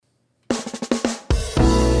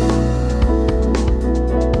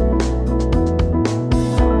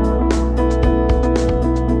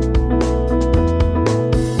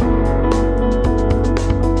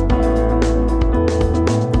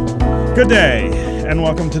Good day, and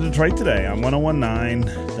welcome to Detroit Today on 101.9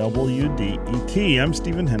 WDET. I'm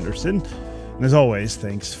Stephen Henderson, and as always,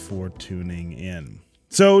 thanks for tuning in.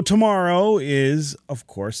 So tomorrow is, of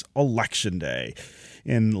course, Election Day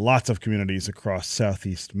in lots of communities across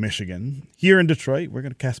Southeast Michigan. Here in Detroit, we're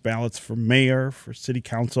going to cast ballots for mayor, for city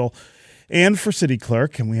council, and for city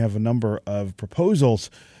clerk, and we have a number of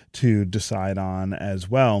proposals to decide on as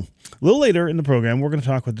well. A little later in the program, we're going to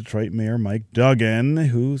talk with Detroit Mayor Mike Duggan,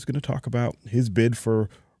 who's going to talk about his bid for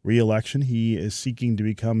re-election. He is seeking to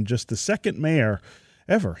become just the second mayor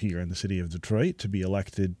ever here in the city of Detroit to be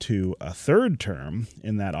elected to a third term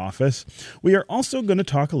in that office. We are also going to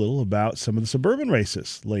talk a little about some of the suburban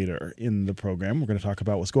races later in the program. We're going to talk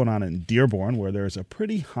about what's going on in Dearborn, where there's a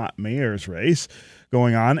pretty hot mayor's race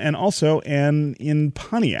going on, and also in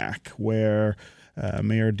Pontiac, where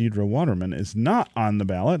Mayor Deidre Waterman is not on the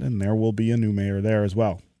ballot, and there will be a new mayor there as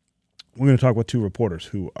well. We're going to talk with two reporters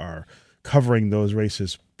who are covering those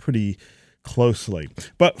races pretty closely.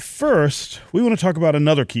 But first, we want to talk about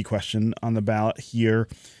another key question on the ballot here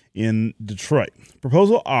in Detroit.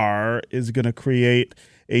 Proposal R is going to create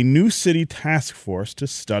a new city task force to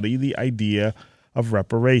study the idea of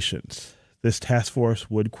reparations. This task force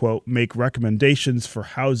would, quote, make recommendations for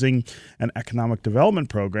housing and economic development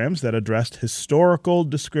programs that addressed historical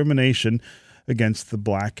discrimination against the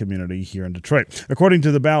black community here in Detroit, according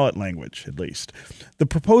to the ballot language, at least. The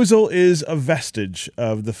proposal is a vestige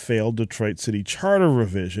of the failed Detroit City Charter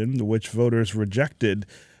revision, which voters rejected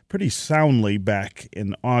pretty soundly back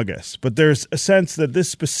in August. But there's a sense that this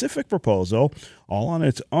specific proposal, all on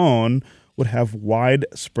its own, would have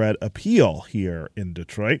widespread appeal here in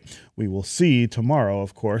Detroit. We will see tomorrow,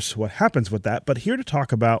 of course, what happens with that. But here to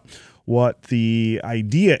talk about what the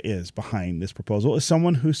idea is behind this proposal is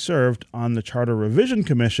someone who served on the Charter Revision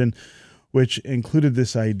Commission, which included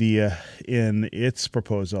this idea in its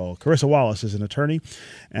proposal. Karissa Wallace is an attorney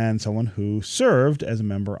and someone who served as a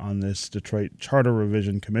member on this Detroit Charter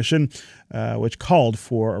Revision Commission, which called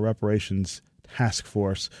for a reparations task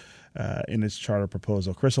force in its charter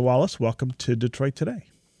proposal. Karissa Wallace, welcome to Detroit Today.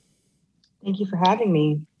 Thank you for having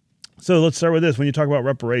me. So let's start with this. When you talk about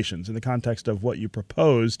reparations in the context of what you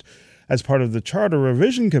proposed as part of the Charter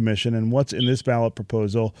Revision Commission and what's in this ballot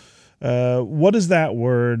proposal, what does that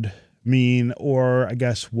word mean, or I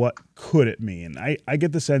guess what could it mean? I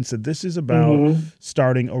get the sense that this is about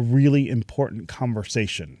starting a really important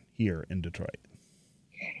conversation here in Detroit.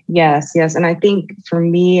 Yes. And I think for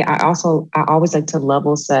me, I always like to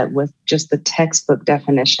level set with just the textbook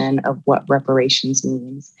definition of what reparations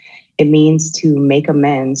means. It means to make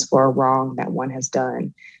amends for a wrong that one has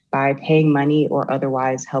done by paying money or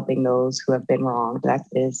otherwise helping those who have been wronged. That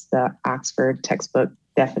is the Oxford textbook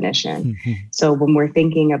definition. So when we're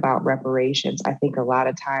thinking about reparations, I think a lot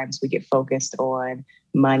of times we get focused on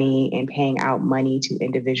money and paying out money to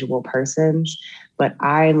individual persons. But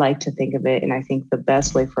I like to think of it, and I think the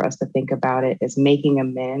best way for us to think about it is making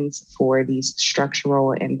amends for these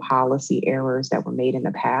structural and policy errors that were made in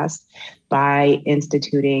the past by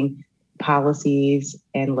instituting policies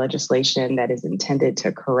and legislation that is intended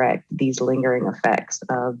to correct these lingering effects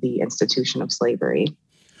of the institution of slavery.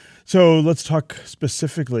 So let's talk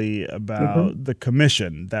specifically about the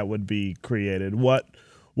commission that would be created. What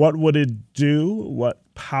would it do? What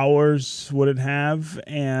powers would it have?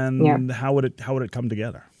 And how would it come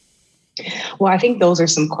together? Well, I think those are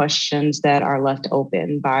some questions that are left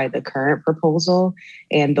open by the current proposal.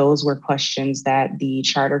 And those were questions that the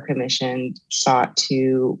Charter Commission sought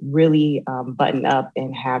to really button up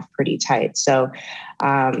and have pretty tight. So,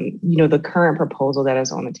 the current proposal that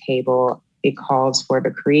is on the table, it calls for the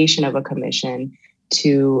creation of a commission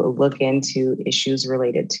to look into issues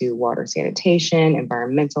related to water sanitation,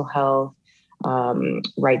 environmental health,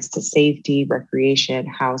 rights to safety, recreation,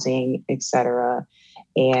 housing, et cetera.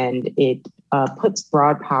 And it puts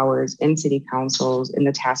broad powers in city councils in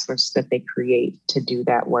the task force that they create to do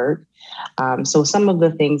that work. So some of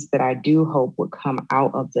the things that I do hope would come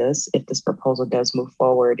out of this, if this proposal does move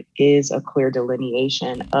forward, is a clear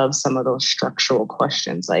delineation of some of those structural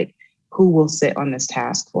questions, like who will sit on this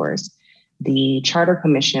task force. The Charter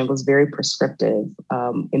Commission was very prescriptive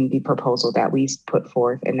in the proposal that we put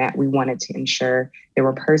forth, and that we wanted to ensure there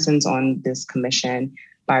were persons on this commission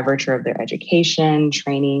by virtue of their education,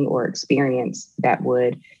 training, or experience that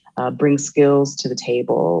would bring skills to the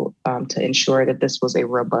table to ensure that this was a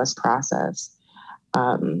robust process.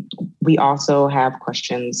 We also have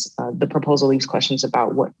questions. The proposal leaves questions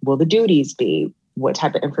about what will the duties be? What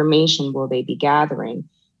type of information will they be gathering?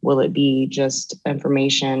 Will it be just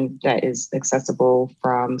information that is accessible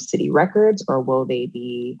from city records, or will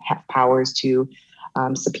they have powers to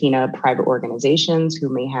subpoena private organizations who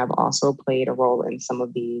may have also played a role in some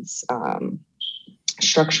of these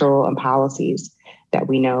structural and policies that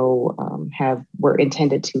we know were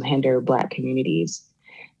intended to hinder Black communities.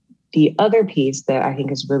 The other piece that I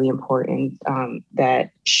think is really important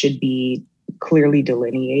that should be clearly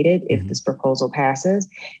delineated if this proposal passes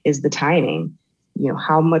is the timing.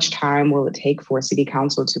 How much time will it take for City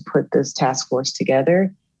Council to put this task force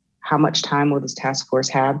together? How much time will this task force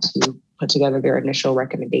have to put together their initial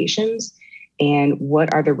recommendations? And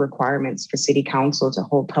what are the requirements for City Council to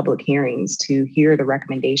hold public hearings to hear the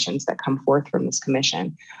recommendations that come forth from this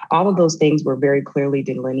commission? All of those things were very clearly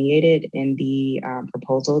delineated in the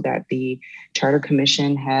proposal that the Charter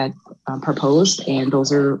Commission had proposed. And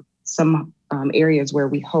those are some areas where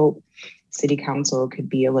we hope City Council could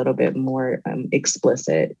be a little bit more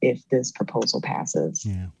explicit if this proposal passes.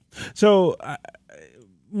 Yeah. So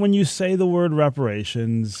when you say the word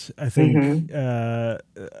reparations, I think a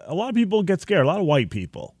lot of people get scared. A lot of white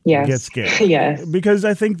people get scared. Yes. Because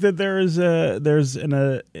I think that there's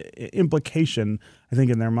an implication, I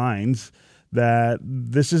think, in their minds that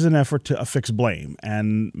this is an effort to affix blame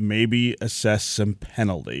and maybe assess some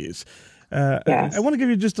penalties. Yes. I want to give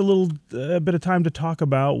you just a little bit of time to talk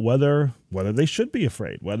about whether they should be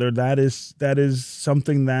afraid, whether that is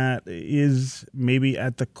something that is maybe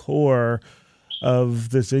at the core of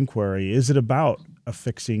this inquiry. Is it about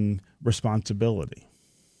affixing responsibility?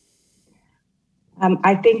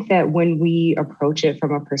 I think that when we approach it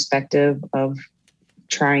from a perspective of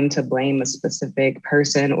trying to blame a specific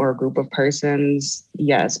person or a group of persons,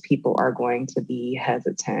 yes, people are going to be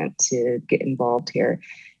hesitant to get involved here.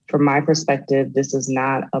 From my perspective, this is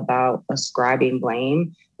not about ascribing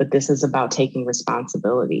blame, but this is about taking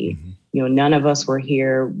responsibility. None of us were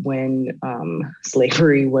here when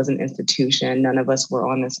slavery was an institution. None of us were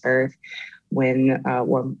on this earth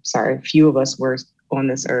few of us were on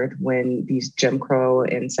this earth when these Jim Crow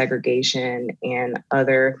and segregation and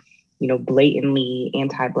other, blatantly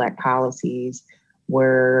anti-Black policies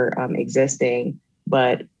were existing.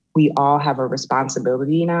 But we all have a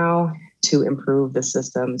responsibility now to improve the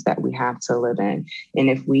systems that we have to live in. And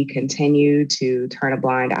if we continue to turn a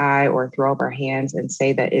blind eye or throw up our hands and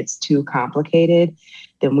say that it's too complicated,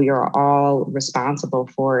 then we are all responsible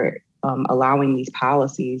for allowing these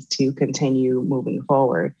policies to continue moving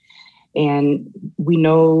forward. And we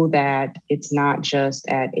know that it's not just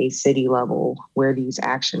at a city level where these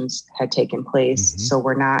actions had taken place. So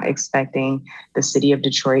we're not expecting the city of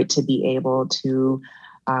Detroit to be able to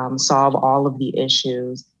solve all of the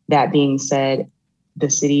issues. That being said, the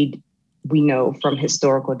city, we know from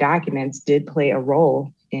historical documents, did play a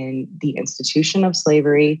role in the institution of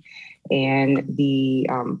slavery and the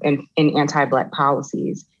in anti-Black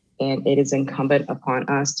policies. And it is incumbent upon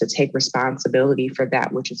us to take responsibility for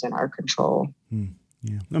that which is in our control.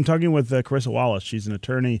 Yeah, I'm talking with Karissa Wallace. She's an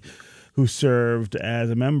attorney who served as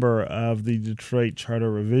a member of the Detroit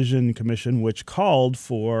Charter Revision Commission, which called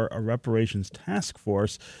for a reparations task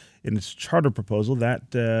force in its charter proposal.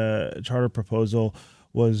 That charter proposal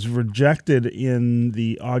was rejected in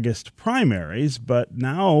the August primaries, but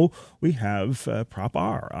now we have Prop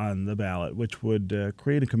R on the ballot, which would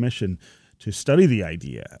create a commission to study the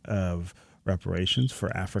idea of reparations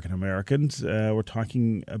for African Americans. We're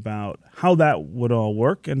talking about how that would all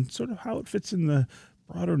work and sort of how it fits in the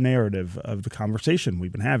broader narrative of the conversation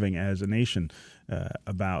we've been having as a nation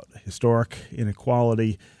about historic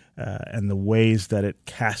inequality and the ways that it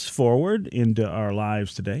casts forward into our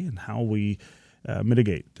lives today and how we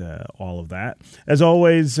mitigate all of that. As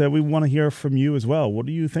always, we want to hear from you as well. What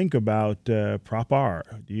do you think about Prop R?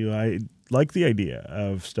 I like the idea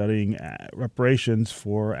of studying reparations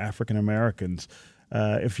for African Americans.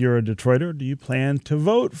 If you're a Detroiter, do you plan to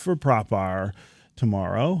vote for Prop R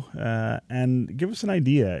tomorrow? And give us an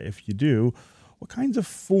idea, if you do, what kinds of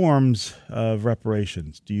forms of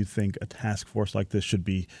reparations do you think a task force like this should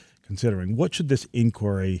be considering? What should this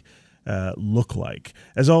inquiry look like?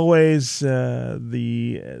 As always,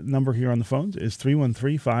 the number here on the phones is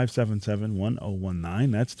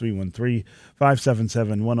 313-577-1019. That's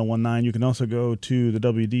 313-577-1019. You can also go to the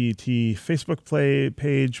WDET Facebook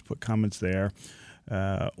page, put comments there,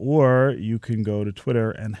 or you can go to Twitter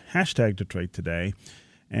and hashtag Detroit Today,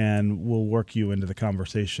 and we'll work you into the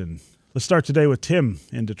conversation. Let's start today with Tim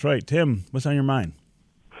in Detroit. Tim, what's on your mind?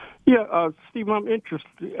 Yeah, Steve, I'm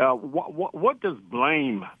interested. What does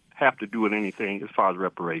blame have to do with anything as far as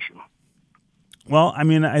reparation? Well, I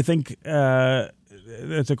mean, I think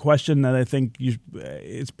it's a question that I think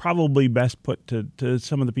it's probably best put to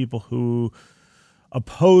some of the people who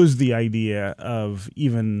oppose the idea of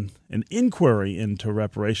even an inquiry into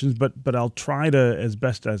reparations, but I'll try to, as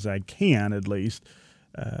best as I can at least,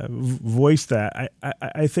 voice that.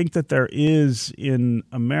 I think that there is in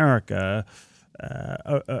America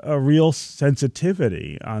a real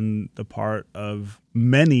sensitivity on the part of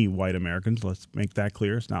many white Americans. Let's make that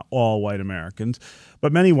clear. It's not all white Americans,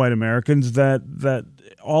 but many white Americans that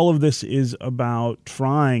all of this is about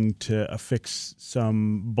trying to affix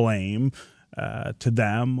some blame to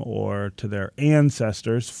them or to their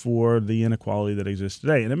ancestors for the inequality that exists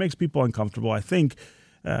today. And it makes people uncomfortable, I think,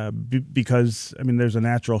 because, I mean, there's a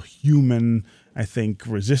natural human, I think,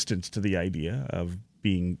 resistance to the idea of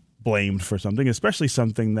being blamed for something, especially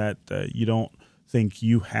something that you don't think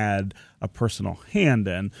you had a personal hand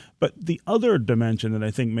in. But the other dimension that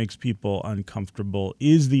I think makes people uncomfortable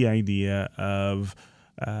is the idea of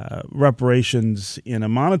reparations in a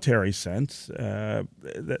monetary sense,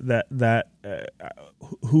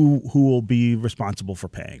 who will be responsible for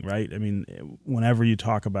paying, right? I mean, whenever you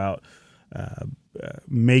talk about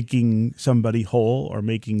making somebody whole or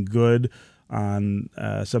making good on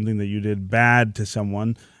something that you did bad to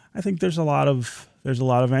someone, I think there's a lot of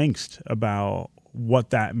angst about what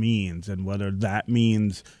that means and whether that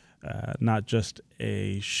means not just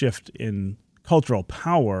a shift in cultural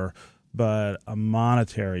power, but a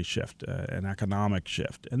monetary shift, an economic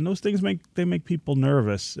shift, and those things make people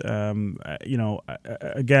nervous. Again,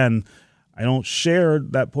 I don't share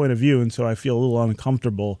that point of view, and so I feel a little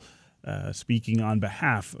uncomfortable speaking on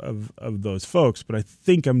behalf of those folks. But I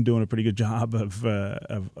think I'm doing a pretty good job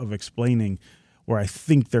of explaining where I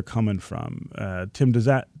think they're coming from. Tim, does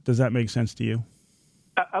that make sense to you?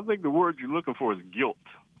 I think the word you're looking for is guilt.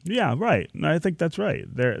 Yeah, right. I think that's right.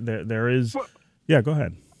 There is. Yeah, go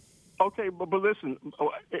ahead. Okay, but listen,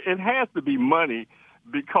 it has to be money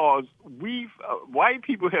because white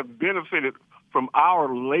people have benefited from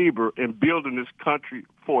our labor in building this country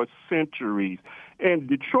for centuries. And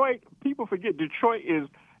Detroit, people forget Detroit is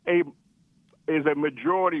a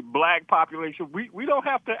majority black population. We don't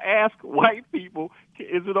have to ask white people,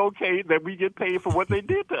 is it okay that we get paid for what they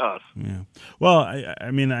did to us? Yeah. Well, I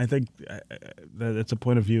mean, I think that it's a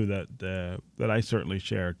point of view that I certainly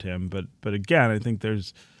share, Tim. But again, I think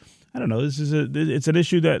there's, I don't know, it's an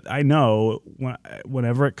issue that I know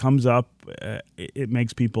whenever it comes up, it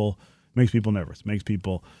makes people nervous, makes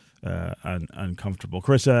people uncomfortable.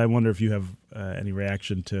 Karissa, I wonder if you have any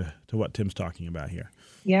reaction to what Tim's talking about here.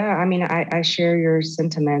 Yeah, I mean, I share your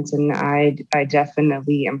sentiments, and I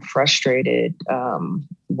definitely am frustrated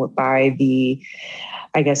by the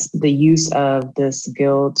use of this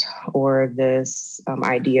guilt or this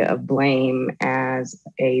idea of blame as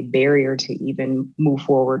a barrier to even move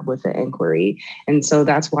forward with the inquiry. And so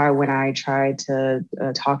that's why when I try to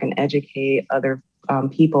talk and educate other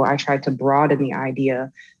people, I tried to broaden the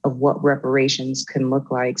idea of what reparations can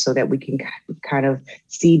look like so that we can kind of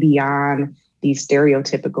see beyond these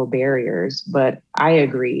stereotypical barriers. But I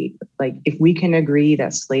agree, like if we can agree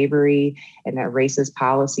that slavery and that racist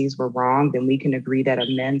policies were wrong, then we can agree that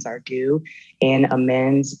amends are due, and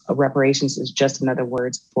reparations is just another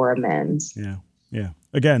word for amends. Yeah.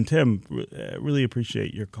 Again, Tim, really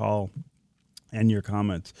appreciate your call and your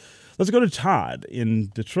comments. Let's go to Todd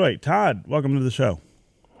in Detroit. Todd, welcome to the show.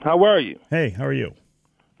 How are you? Hey, how are you?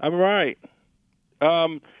 I'm right.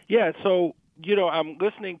 So, I'm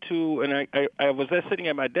listening to, and I was sitting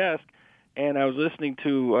at my desk, and I was listening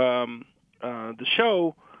to the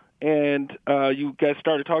show, and you guys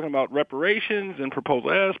started talking about reparations and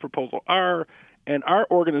Proposal S, Proposal R, and our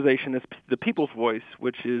organization is the People's Voice,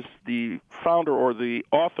 which is the founder or the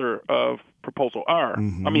author of Proposal R.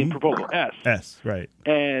 Mm-hmm. I mean, Proposal S. S, right.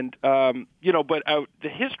 And, but the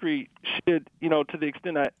history should, to the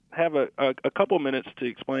extent I have a couple minutes to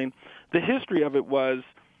explain, the history of it was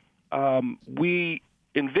we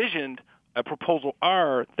envisioned a Proposal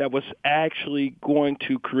R that was actually going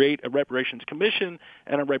to create a reparations commission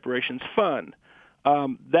and a reparations fund.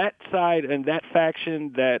 That side and that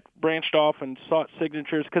faction that branched off and sought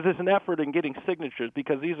signatures, because it's an effort in getting signatures,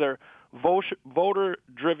 because these are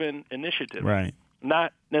voter-driven initiatives, right?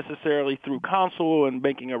 Not necessarily through council and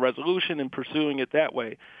making a resolution and pursuing it that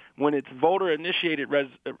way. When it's voter-initiated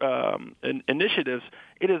initiatives,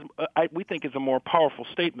 it is we think is a more powerful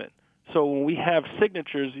statement. So when we have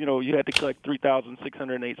signatures, you had to collect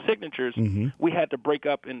 3,608 signatures. Mm-hmm. We had to break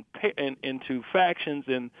up into factions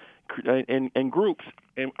and groups.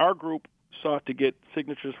 And our group sought to get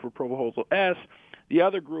signatures for Proposal S. The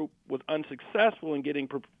other group was unsuccessful in getting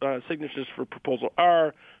signatures for Proposal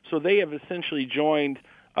R. So they have essentially joined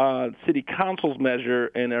City Council's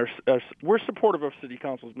measure, and we're supportive of City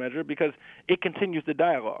Council's measure because it continues the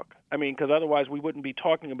dialogue. I mean, because otherwise we wouldn't be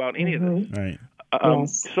talking about any of this. Right.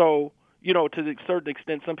 Yes. So, to the certain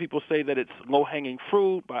extent, some people say that it's low-hanging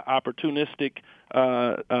fruit by opportunistic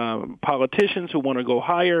politicians who want to go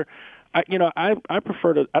higher. I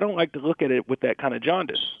prefer to. I don't like to look at it with that kind of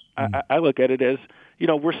jaundice. I look at it as,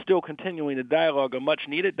 we're still continuing the dialogue, a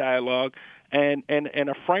much-needed dialogue, and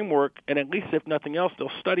a framework. And at least, if nothing else,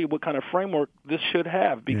 they'll study what kind of framework this should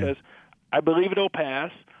have, because I believe it'll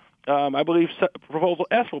pass. I believe Proposal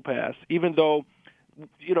S will pass, even though,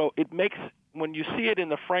 it makes, when you see it in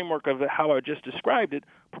the framework of how I just described it,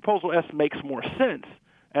 Proposal S makes more sense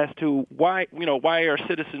as to why are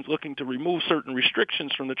citizens looking to remove certain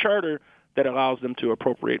restrictions from the charter that allows them to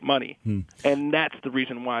appropriate money. And that's the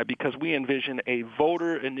reason why, because we envision a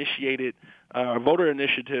voter-initiated voter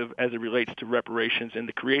initiative as it relates to reparations and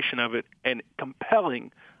the creation of it, and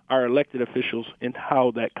compelling our elected officials in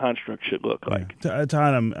how that construct should look like. Todd,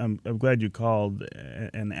 I'm glad you called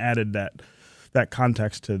and added that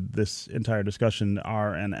context to this entire discussion,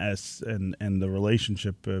 R and S, and the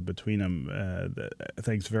relationship between them.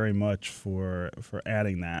 Thanks very much for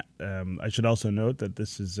adding that. I should also note that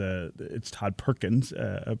this is it's Todd Perkins,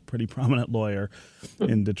 a pretty prominent lawyer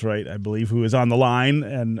in Detroit, I believe, who is on the line.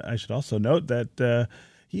 And I should also note that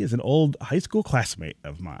he is an old high school classmate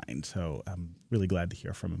of mine. So I'm really glad to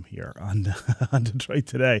hear from him here on Detroit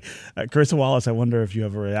Today. Karissa Wallace, I wonder if you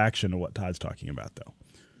have a reaction to what Todd's talking about, though.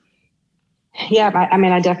 Yeah,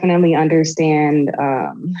 I definitely understand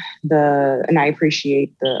and I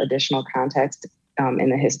appreciate the additional context in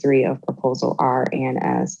the history of Proposal R and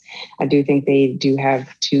S. I do think they do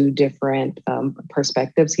have two different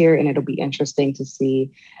perspectives here, and it'll be interesting to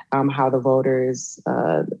see how the voters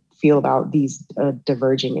feel about these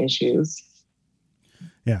diverging issues.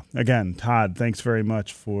 Yeah. Again, Todd, thanks very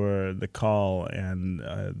much for the call and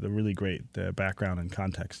the really great background and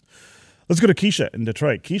context. Let's go to Keisha in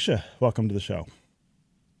Detroit. Keisha, welcome to the show.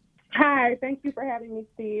 Hi, thank you for having me,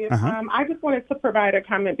 Steve. I just wanted to provide a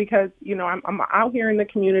comment because, I'm out here in the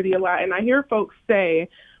community a lot, and I hear folks say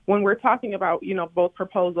when we're talking about, both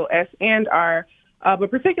Proposal S and R,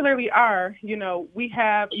 but particularly R, we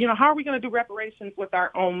have, how are we going to do reparations with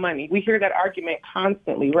our own money? We hear that argument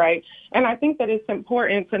constantly, right? And I think that it's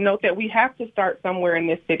important to note that we have to start somewhere in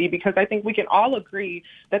this city, because I think we can all agree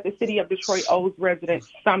that the city of Detroit owes residents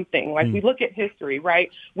something. Like, we look at history,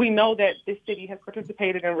 right? We know that this city has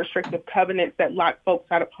participated in restrictive covenants that lock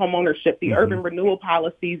folks out of home ownership, the urban renewal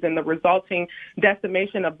policies, and the resulting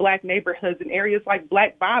decimation of Black neighborhoods in areas like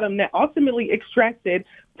Black Bottom that ultimately extracted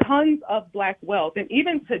tons of Black wealth. And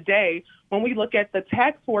even today, when we look at the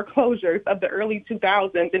tax foreclosures of the early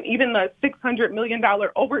 2000s and even the $600 million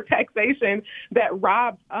overtaxation that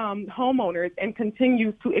robbed homeowners and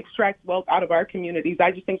continues to extract wealth out of our communities,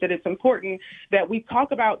 I just think that it's important that we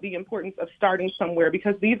talk about the importance of starting somewhere,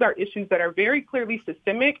 because these are issues that are very clearly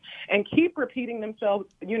systemic and keep repeating themselves,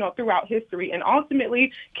 throughout history, and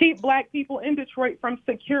ultimately keep Black people in Detroit from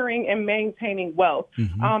securing and maintaining wealth.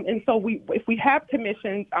 And so if we have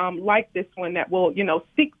commissions like this one that will,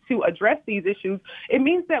 seek to address these issues, it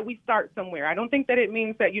means that we start somewhere. I don't think that it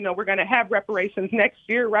means that, we're going to have reparations next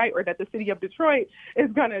year, right? Or that the city of Detroit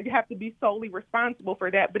is going to have to be solely responsible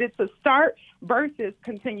for that. But it's a start versus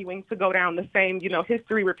continuing to go down the same,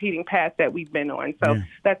 history repeating path that we've been on. So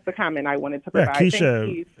that's the comment I wanted to provide.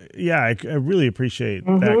 Keisha, I really appreciate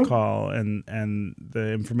that call and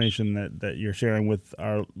the information that you're sharing with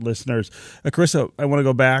our listeners. Karissa, I want to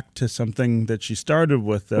go back to something that she started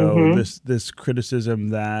with, though, this criticism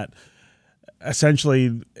that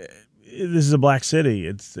essentially this is a Black city.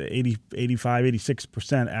 It's 85,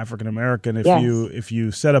 86% African American. If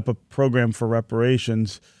you set up a program for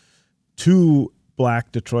reparations to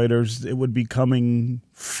Black Detroiters, it would be coming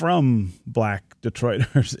from Black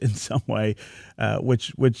Detroiters in some way,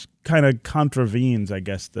 which kind of contravenes, I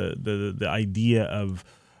guess, the idea of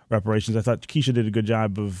reparations. I thought Keisha did a good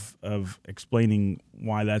job of explaining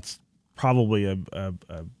why that's probably a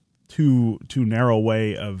too narrow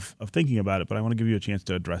way of thinking about it, but I want to give you a chance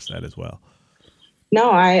to address that as well.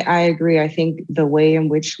 No, I agree. I think the way in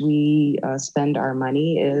which we spend our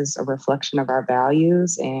money is a reflection of our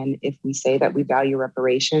values. And if we say that we value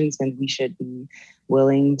reparations, then we should be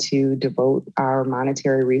willing to devote our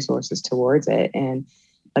monetary resources towards it. And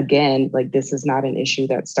again, this is not an issue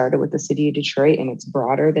that started with the city of Detroit, and it's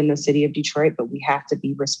broader than the city of Detroit, but we have to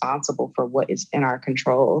be responsible for what is in our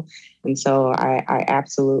control. And so I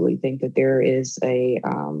absolutely think that there is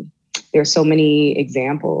there's so many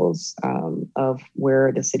examples of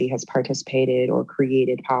where the city has participated or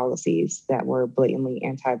created policies that were blatantly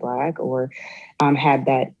anti-Black or had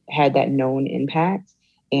that known impact.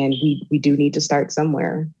 And we do need to start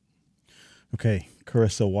somewhere. Okay,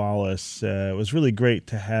 Karissa Wallace, it was really great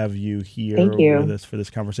to have you here with us for this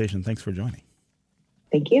conversation. Thanks for joining.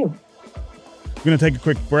 Thank you. We're going to take a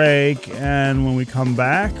quick break, and when we come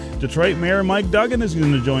back, Detroit Mayor Mike Duggan is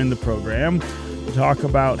going to join the program to talk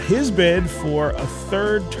about his bid for a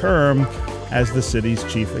third term as the city's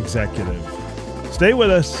chief executive. Stay with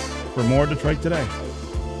us for more Detroit Today.